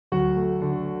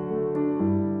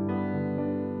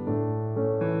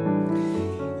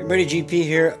everybody, GP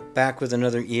here, back with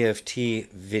another EFT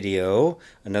video.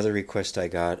 Another request I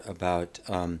got about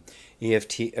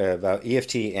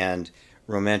EFT and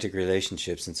romantic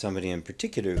relationships, and somebody in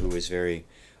particular who was very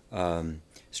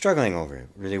struggling over it,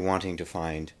 really wanting to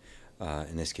find,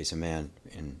 in this case, a man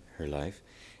in her life,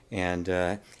 and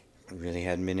really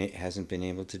hasn't been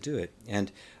able to do it.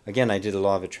 And again, I did a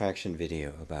law of attraction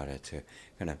video about it to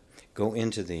kind of go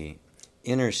into the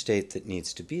inner state that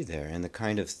needs to be there, and the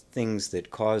kind of things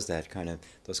that cause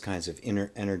those kinds of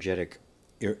inner energetic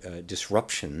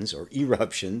disruptions or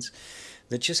eruptions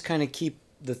that just kind of keep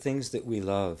the things that we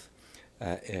love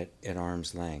at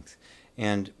arm's length.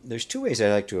 And there's two ways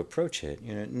I like to approach it.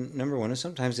 You know, number one is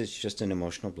sometimes it's just an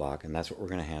emotional block, and that's what we're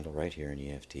going to handle right here in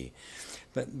EFT.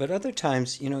 But other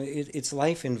times, you know, it's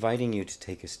life inviting you to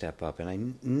take a step up, and I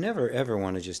never ever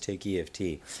want to just take EFT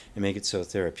and make it so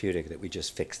therapeutic that we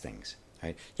just fix things.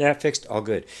 Right? Yeah, fixed, all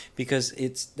good, because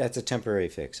that's a temporary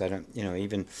fix. I don't, you know,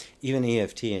 even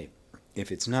EFT,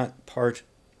 if it's not part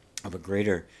of a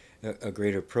greater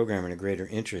program and a greater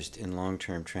interest in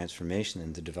long-term transformation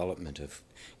and the development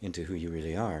into who you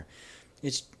really are,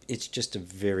 it's just a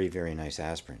very, very nice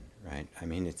aspirin, right? I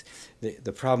mean, it's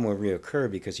the problem will reoccur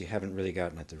because you haven't really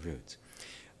gotten at the roots.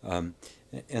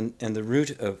 And the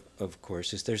root of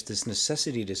course is there's this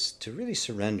necessity to really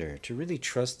surrender, to really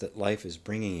trust that life is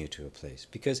bringing you to a place,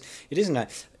 because it isn't.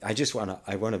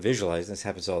 I want to visualize. This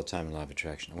happens all the time in law of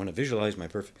attraction. I want to visualize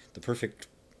the perfect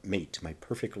mate, my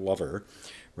perfect lover,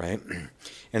 right?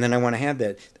 And then I want to have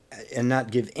that and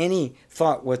not give any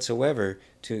thought whatsoever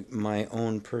to my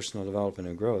own personal development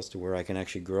and growth, to where I can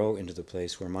actually grow into the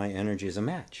place where my energy is a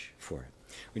match for it.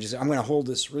 Which is, I'm going to hold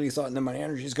this really thought, and then my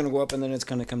energy is going to go up, and then it's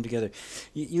going to come together.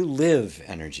 You live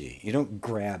energy. You don't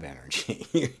grab energy.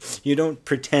 You don't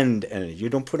pretend energy. You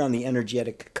don't put on the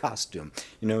energetic costume.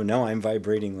 You know, now I'm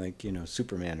vibrating like, you know,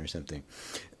 Superman or something.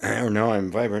 Or now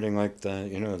I'm vibrating like the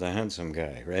handsome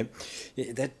guy, right?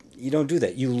 You don't do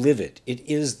that. You live it. It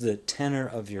is the tenor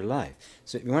of your life.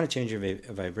 So if you want to change your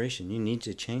vibration, you need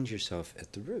to change yourself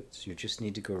at the roots. You just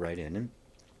need to go right in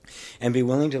and be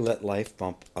willing to let life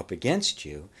bump up against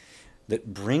you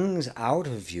that brings out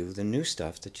of you the new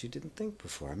stuff that you didn't think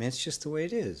before. I mean, it's just the way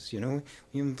it is. You know,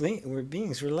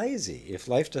 we're lazy. If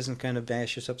life doesn't kind of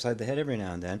bash us upside the head every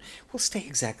now and then, we'll stay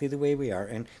exactly the way we are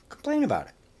and complain about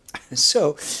it.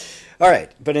 So, all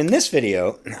right. But in this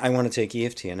video, I want to take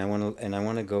EFT and I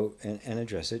want to go and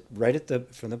address it right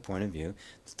from the point of view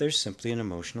that there's simply an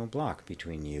emotional block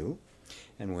between you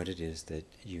and what it is that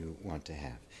you want to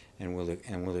have. And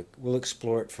we'll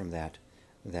explore it from that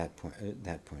point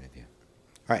of view.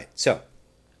 All right, so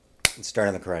let's start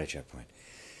on the karate chop point.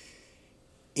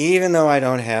 Even though I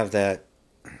don't have that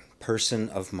person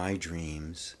of my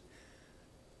dreams,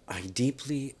 I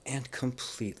deeply and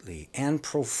completely and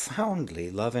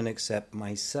profoundly love and accept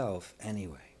myself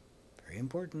anyway. Very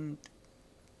important.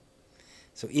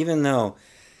 So even though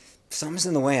something's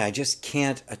in the way, I just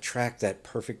can't attract that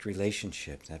perfect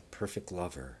relationship, that perfect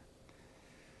lover,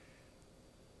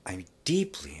 I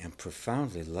deeply and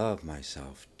profoundly love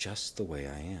myself just the way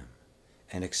I am,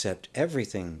 and accept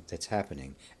everything that's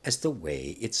happening as the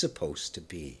way it's supposed to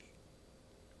be.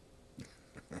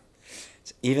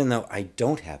 So even though I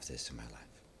don't have this in my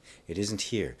life, it isn't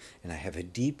here, and I have a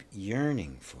deep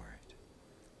yearning for it,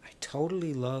 I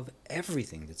totally love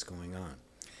everything that's going on.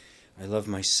 I love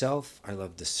myself, I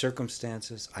love the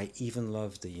circumstances, I even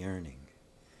love the yearning.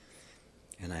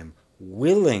 And I'm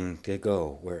willing to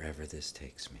go wherever this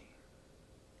takes me.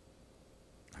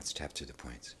 Let's tap through the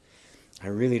points. I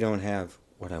really don't have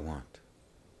what I want.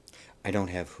 I don't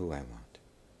have who I want.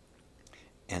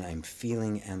 And I'm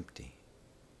feeling empty.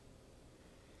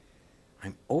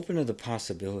 I'm open to the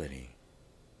possibility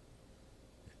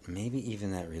that maybe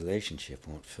even that relationship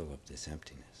won't fill up this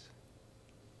emptiness.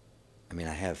 I mean,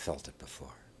 I have felt it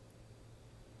before.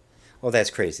 Oh,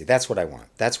 that's crazy. That's what I want.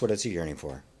 That's what it's a yearning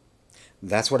for.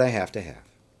 That's what I have to have.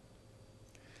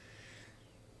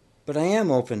 But I am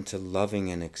open to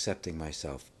loving and accepting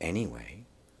myself anyway.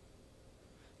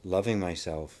 Loving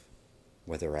myself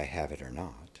whether I have it or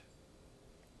not.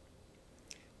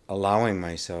 Allowing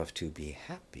myself to be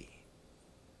happy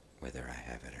whether I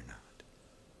have it or not.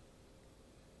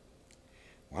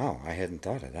 Wow, I hadn't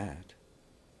thought of that.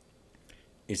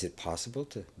 Is it possible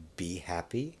to be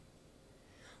happy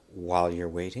while you're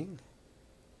waiting?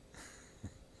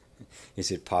 Is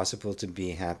it possible to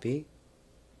be happy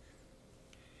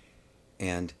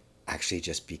and actually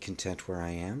just be content where I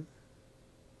am?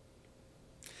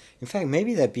 In fact,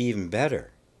 maybe that'd be even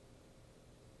better.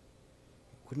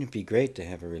 Wouldn't it be great to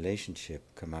have a relationship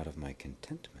come out of my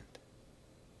contentment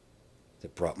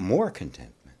that brought more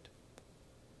contentment?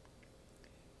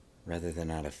 rather than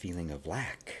out of feeling of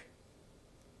lack,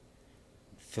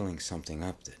 filling something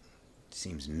up that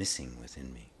seems missing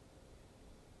within me.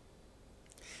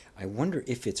 I wonder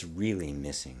if it's really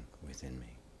missing within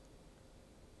me.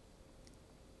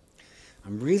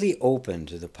 I'm really open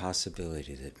to the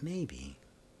possibility that maybe,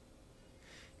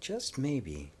 just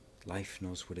maybe, life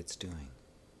knows what it's doing.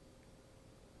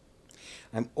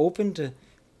 I'm open to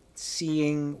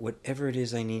seeing whatever it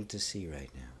is I need to see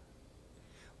right now.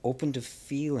 Open to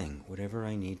feeling whatever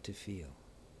I need to feel.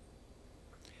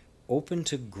 Open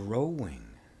to growing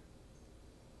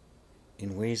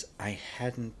in ways I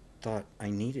hadn't thought I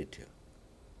needed to.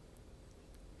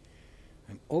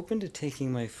 I'm open to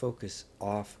taking my focus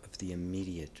off of the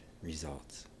immediate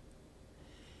results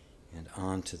and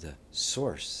on to the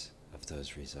source of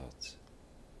those results,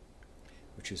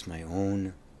 which is my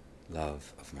own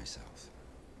love of myself.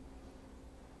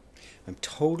 I'm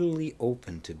totally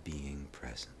open to being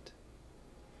present.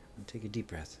 I'll take a deep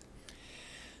breath.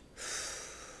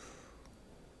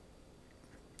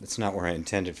 That's not where I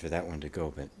intended for that one to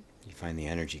go, but you find the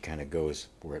energy kind of goes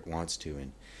where it wants to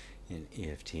in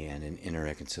EFT and in inner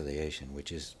reconciliation,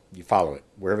 which is you follow it.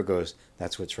 Wherever it goes,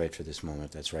 that's what's right for this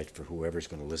moment. That's right for whoever's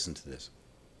going to listen to this.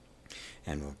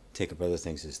 And we'll take up other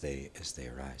things as they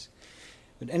arise.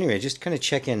 But anyway, just kind of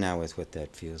check in now with what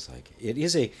that feels like. It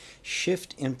is a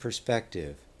shift in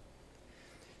perspective,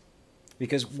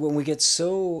 because when we get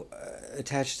so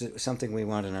attached to something we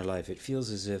want in our life, it feels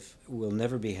as if we'll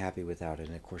never be happy without it.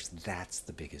 And of course, that's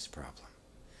the biggest problem.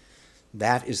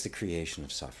 That is the creation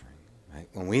of suffering. Right?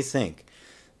 When we think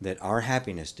that our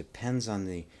happiness depends on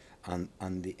the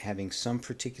having some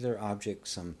particular object,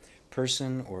 some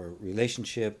person or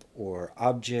relationship or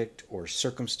object or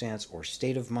circumstance or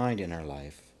state of mind in our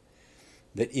life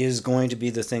that is going to be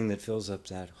the thing that fills up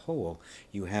that hole,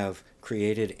 you have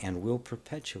created and will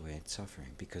perpetuate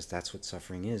suffering, because that's what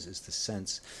suffering is the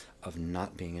sense of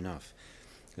not being enough,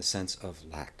 the sense of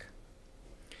lack.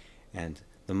 And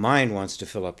the mind wants to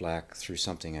fill up lack through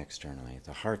something externally.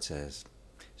 The heart says,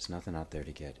 there's nothing out there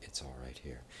to get, it's all right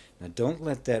here. Now don't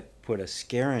let that put a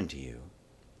scare into you.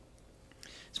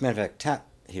 As a matter of fact, tap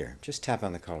here, just tap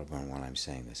on the collarbone while I'm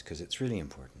saying this, because it's really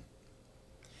important.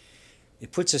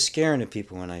 It puts a scare into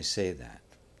people when I say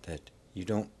that you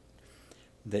don't,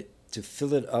 that to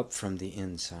fill it up from the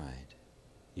inside,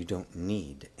 you don't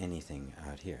need anything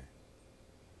out here.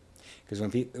 Because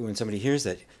when somebody hears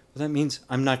that, well, that means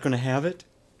I'm not going to have it,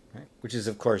 right? Which is,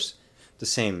 of course, the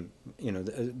same,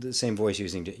 the same voice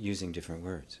using different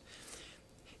words.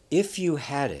 If you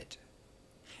had it,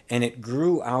 and it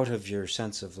grew out of your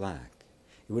sense of lack,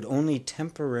 it would only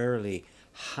temporarily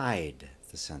hide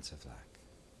the sense of lack.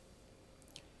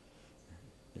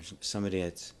 There's somebody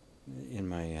that's in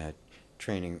my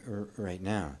training right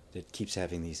now that keeps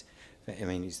having these, I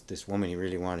mean, this woman he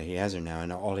really wanted, he has her now,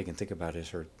 and all he can think about is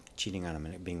her cheating on him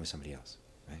and being with somebody else,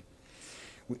 right?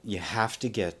 You have to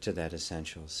get to that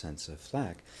essential sense of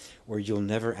lack, or you'll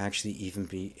never actually even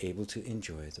be able to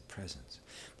enjoy the presence.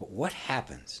 But what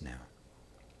happens now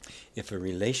if a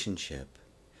relationship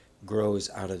grows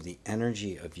out of the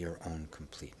energy of your own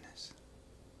completeness?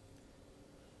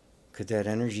 Could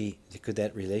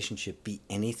that relationship be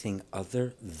anything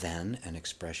other than an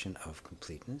expression of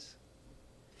completeness?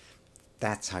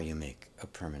 That's how you make a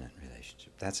permanent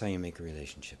relationship. That's how you make a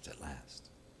relationship that lasts.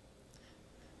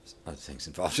 There's other things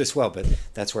involved as well, but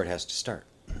that's where it has to start.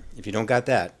 If you don't got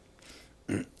that,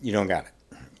 you don't got it.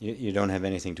 You don't have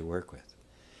anything to work with.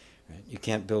 Right? You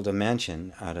can't build a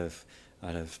mansion out of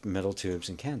metal tubes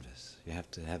and canvas. You have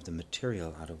to have the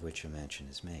material out of which a mansion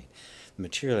is made. The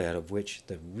material out of which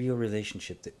the real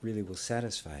relationship that really will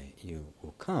satisfy you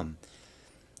will come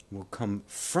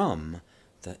from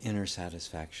the inner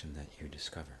satisfaction that you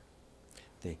discover.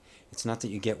 It's not that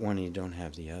you get one and you don't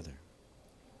have the other.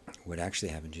 What actually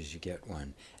happens is you get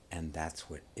one, and that's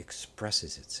what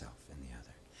expresses itself in the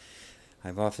other.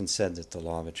 I've often said that the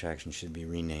law of attraction should be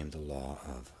renamed the law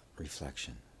of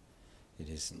reflection.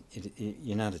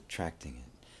 You're not attracting it.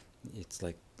 It's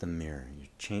like the mirror.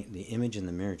 The image in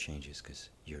the mirror changes because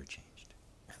you're changed.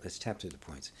 Right, let's tap through the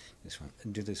points.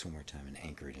 Do this one more time and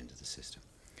anchor it into the system.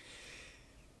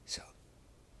 So,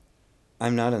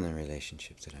 I'm not in the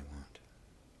relationship that I want.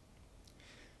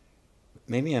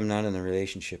 Maybe I'm not in the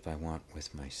relationship I want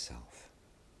with myself.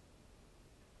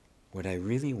 What I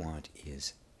really want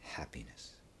is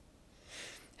happiness.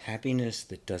 Happiness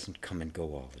that doesn't come and go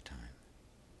all the time.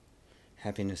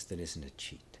 Happiness that isn't a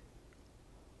cheat.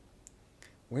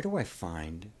 Where do I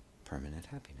find permanent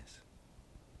happiness?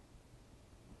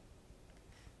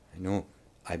 I know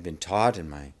I've been taught, and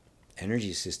my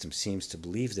energy system seems to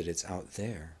believe that it's out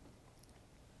there.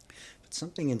 But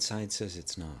something inside says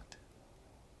it's not.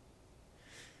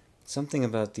 Something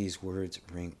about these words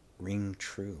ring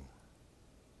true.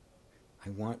 I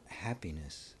want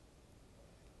happiness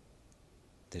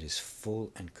that is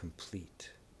full and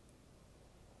complete,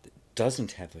 that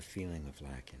doesn't have a feeling of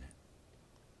lack in it,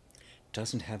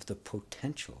 doesn't have the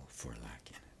potential for lack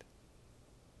in it.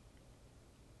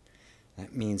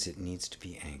 That means it needs to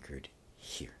be anchored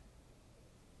here,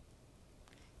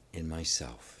 in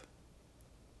myself,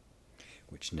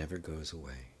 which never goes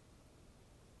away.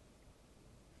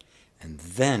 And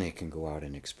then it can go out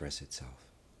and express itself.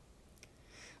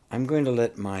 I'm going to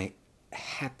let my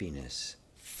happiness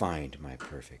find my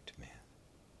perfect man,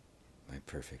 my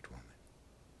perfect woman.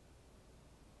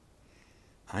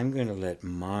 I'm going to let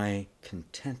my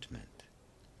contentment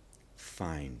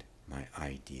find my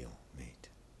ideal mate.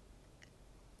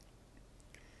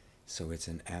 So it's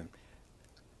an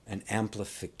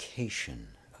amplification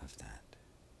of that,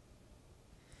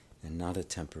 and not a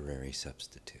temporary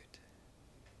substitute.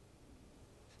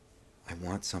 I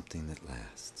want something that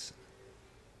lasts.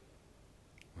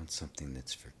 I want something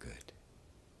that's for good.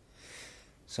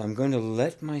 So I'm going to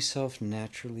let myself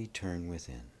naturally turn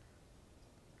within.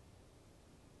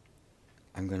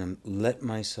 I'm going to let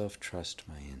myself trust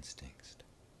my instincts.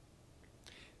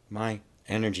 My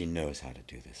energy knows how to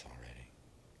do this already.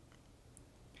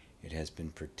 It has been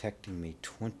protecting me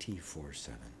 24/7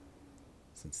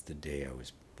 since the day I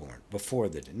was born.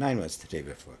 9 months the day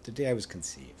before, the day I was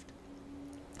conceived.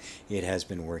 It has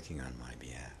been working on my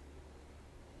behalf.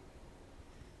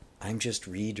 I'm just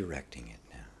redirecting it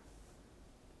now.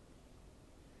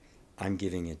 I'm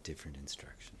giving it different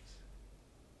instructions.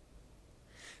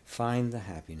 Find the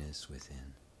happiness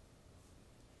within,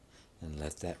 and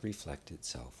let that reflect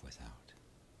itself without.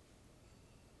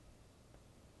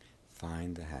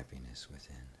 Find the happiness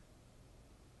within.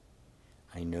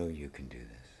 I know you can do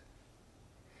this.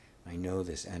 I know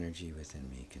this energy within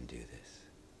me can do this,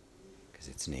 because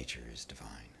its nature is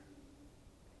divine.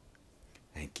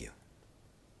 Thank you.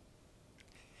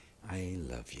 I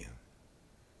love you.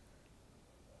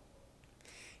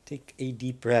 Take a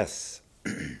deep breath.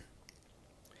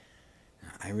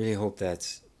 I really hope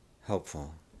that's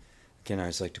helpful. Again, I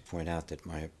always like to point out that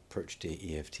my approach to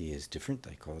EFT is different.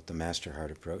 I call it the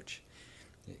MasterHeart approach,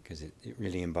 because it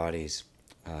really embodies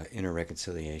inner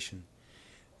reconciliation,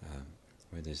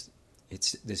 where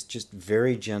it's this just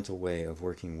very gentle way of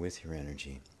working with your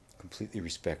energy, completely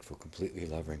respectful, completely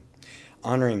loving,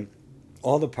 honoring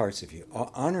all the parts of you,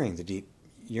 honoring the deep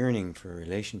yearning for a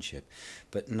relationship,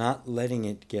 but not letting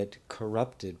it get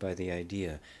corrupted by the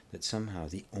idea that somehow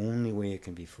the only way it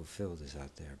can be fulfilled is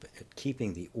out there, but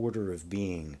keeping the order of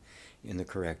being in the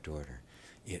correct order.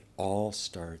 It all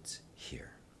starts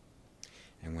here.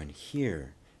 And when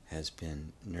here has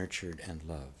been nurtured and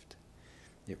loved,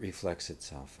 it reflects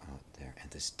itself out there.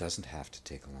 And this doesn't have to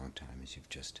take a long time, as you've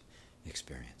just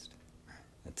experienced.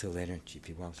 Until later,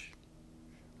 GP Walsh.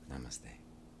 Namaste.